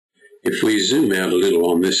If we zoom out a little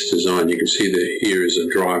on this design, you can see that here is a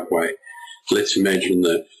driveway. Let's imagine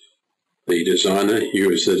that the designer,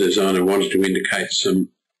 you as the designer, wanted to indicate some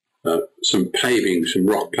paving, some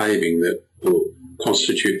rock paving that will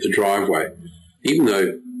constitute the driveway. Even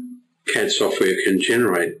though CAD software can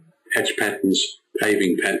generate hatch patterns,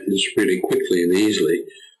 paving patterns really quickly and easily,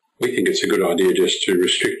 we think it's a good idea just to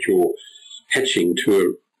restrict your hatching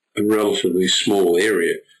to a relatively small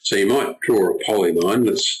area. So you might draw a polyline,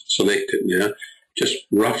 let's select it now, just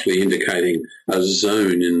roughly indicating a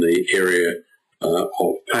zone in the area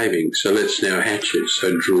of paving. So let's now hatch it.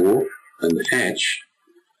 So draw and hatch,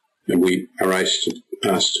 and we are asked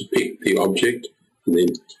to pick the object and then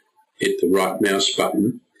hit the right mouse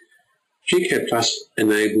button. gCADPlus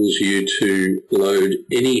enables you to load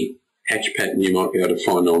any hatch pattern you might be able to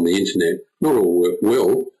find on the internet. Not all work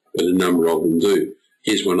well, but a number of them do.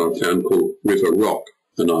 Here's one I found called River Rock,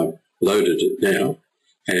 and I've loaded it now,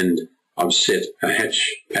 and I've set a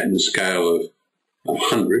hatch pattern scale of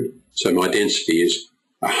 100, so my density is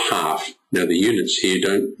a half. Now the units here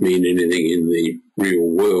don't mean anything in the real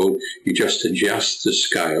world, you just adjust the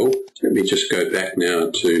scale. Let me just go back now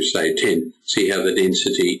to say 10, see how the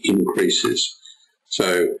density increases.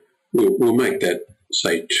 So we'll make that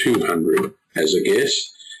say 200 as a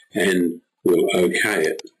guess, and we'll OK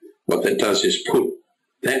it. What that does is put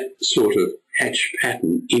that sort of hatch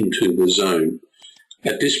pattern into the zone.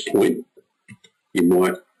 At this point, you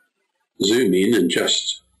might zoom in and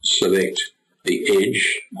just select the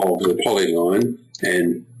edge of the polyline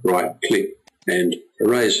and right-click and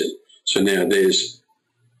erase it. So now there's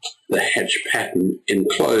the hatch pattern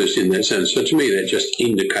enclosed in that zone. So to me, that just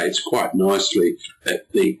indicates quite nicely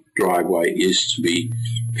that the driveway is to be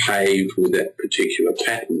paved with that particular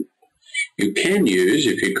pattern. You can use,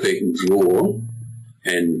 if you click Draw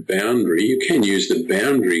and Boundary, you can use the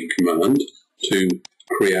Boundary command to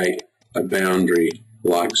create a boundary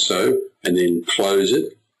like so, and then close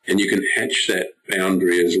it, and you can hatch that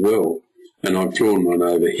boundary as well. And I've drawn one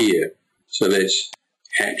over here. So let's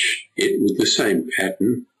hatch it with the same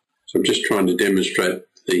pattern. So I'm just trying to demonstrate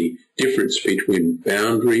the difference between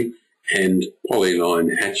boundary and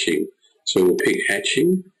polyline hatching. So we'll pick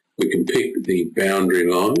hatching, we can pick the boundary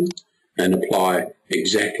line and apply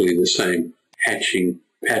exactly the same hatching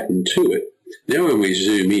pattern to it. Now when we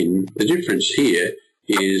zoom in, the difference here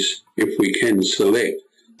is if we can select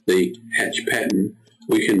the hatch pattern,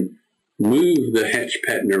 we can move the hatch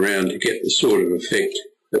pattern around to get the sort of effect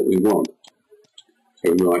that we want.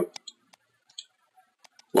 So we might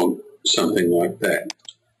want something like that.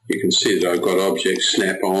 You can see that I've got object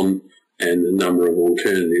snap on and a number of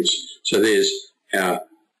alternatives. So there's our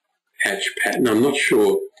hatch pattern. I'm not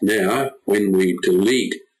sure now when we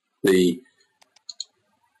delete the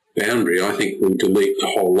boundary, I think we'll delete the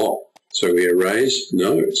whole lot. So we erase,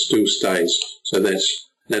 no, it still stays. So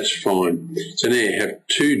that's fine. So now you have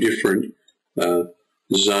two different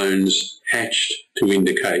zones hatched to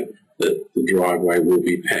indicate that the driveway will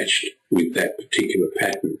be patched with that particular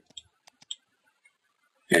pattern.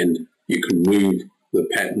 And you can move the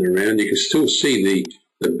pattern around. You can still see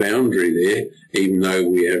the boundary there, even though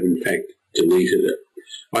we have in fact deleted it.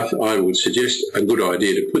 I would suggest a good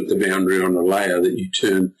idea to put the boundary on a layer that you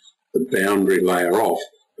turn the boundary layer off,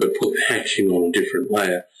 but put the hatching on a different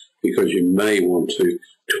layer, because you may want to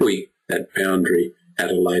tweak that boundary at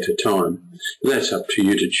a later time. But that's up to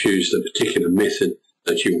you to choose the particular method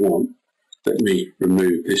that you want. Let me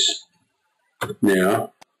remove this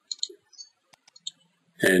now,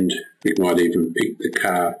 and we might even pick the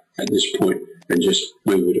car at this point and just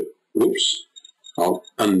move it. Whoops, I'll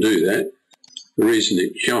undo that. The reason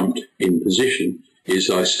it jumped in position is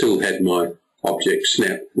I still had my object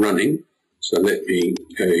snap running. So let me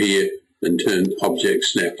go here and turn object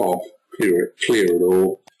snap off, clear it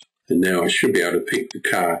all, and now I should be able to pick the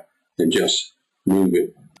car and just move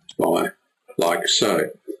it by like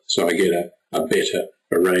so. So I get a better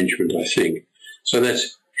arrangement, I think. So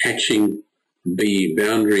that's hatching,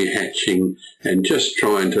 boundary hatching, and just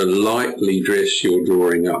trying to lightly dress your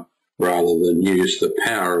drawing up rather than use the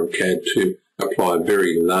power of CAD to apply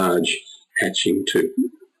very large hatching to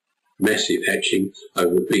massive hatching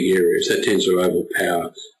over big areas. That tends to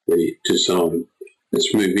overpower the design.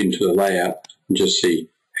 Let's move into the layout and just see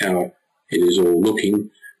how it is all looking.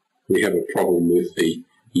 We have a problem with the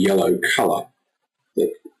yellow colour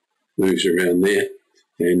that moves around there,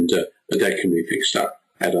 but that can be fixed up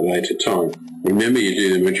at a later time. Remember, you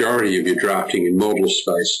do the majority of your drafting in model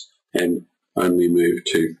space and only move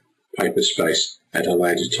to paper space at a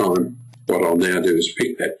later time. What I'll now do is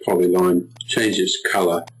pick that polyline, change its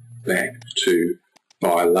colour back to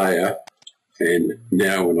by layer, and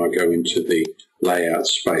now when I go into the layout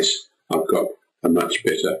space, I've got a much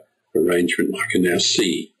better arrangement. I can now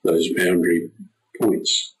see those boundary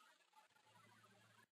points.